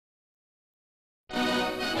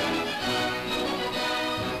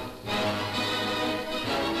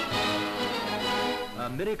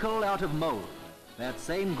miracle out of mould. That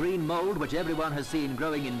same green mould which everyone has seen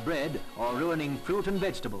growing in bread or ruining fruit and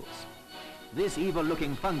vegetables. This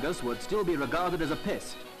evil-looking fungus would still be regarded as a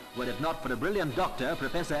pest, were it not for a brilliant doctor,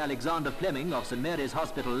 Professor Alexander Fleming of St Mary's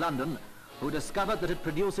Hospital, London, who discovered that it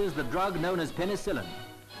produces the drug known as penicillin,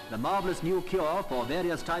 the marvellous new cure for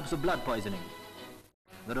various types of blood poisoning.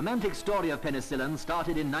 The romantic story of penicillin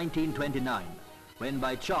started in 1929, when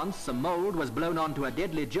by chance some mould was blown onto a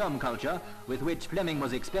deadly germ culture with which Fleming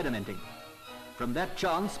was experimenting. From that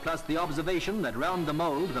chance, plus the observation that round the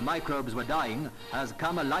mould the microbes were dying, has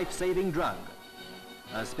come a life-saving drug.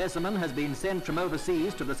 A specimen has been sent from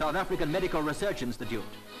overseas to the South African Medical Research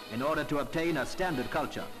Institute in order to obtain a standard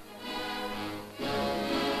culture.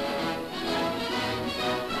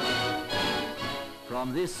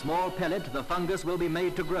 From this small pellet, the fungus will be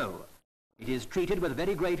made to grow. It is treated with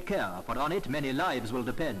very great care, for on it many lives will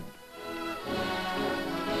depend.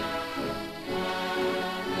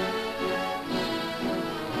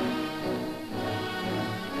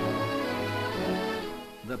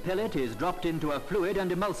 The pellet is dropped into a fluid and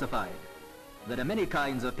emulsified. There are many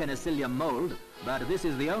kinds of Penicillium mould, but this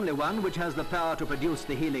is the only one which has the power to produce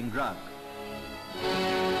the healing drug.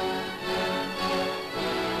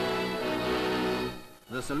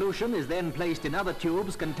 The solution is then placed in other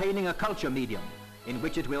tubes containing a culture medium, in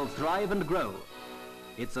which it will thrive and grow.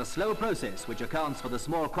 It's a slow process which accounts for the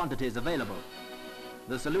small quantities available.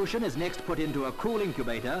 The solution is next put into a cool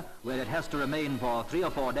incubator, where it has to remain for 3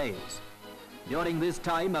 or 4 days. During this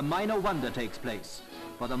time, a minor wonder takes place,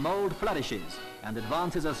 for the mould flourishes and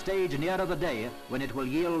advances a stage nearer the day when it will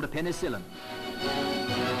yield penicillin.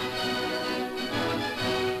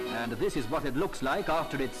 And this is what it looks like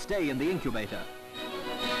after its stay in the incubator.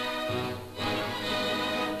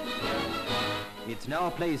 It's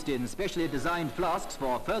now placed in specially designed flasks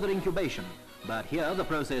for further incubation, but here the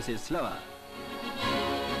process is slower.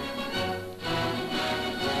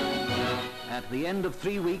 At the end of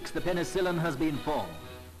 3 weeks, the penicillin has been formed.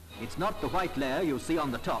 It's not the white layer you see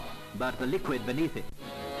on the top, but the liquid beneath it.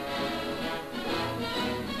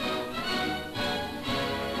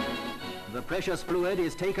 The precious fluid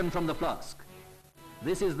is taken from the flask.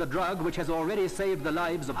 This is the drug which has already saved the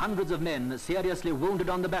lives of hundreds of men seriously wounded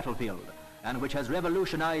on the battlefield, and which has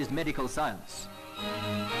revolutionized medical science.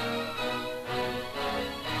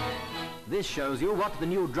 This shows you what the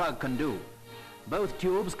new drug can do. Both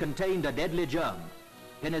tubes contained a deadly germ.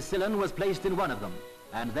 Penicillin was placed in one of them,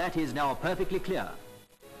 and that is now perfectly clear.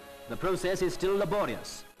 The process is still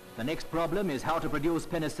laborious. The next problem is how to produce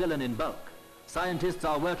penicillin in bulk. Scientists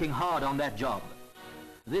are working hard on that job.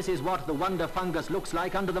 This is what the wonder fungus looks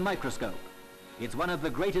like under the microscope. It's one of the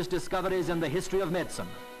greatest discoveries in the history of medicine,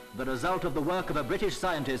 the result of the work of a British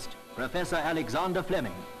scientist, Professor Alexander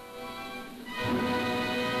Fleming.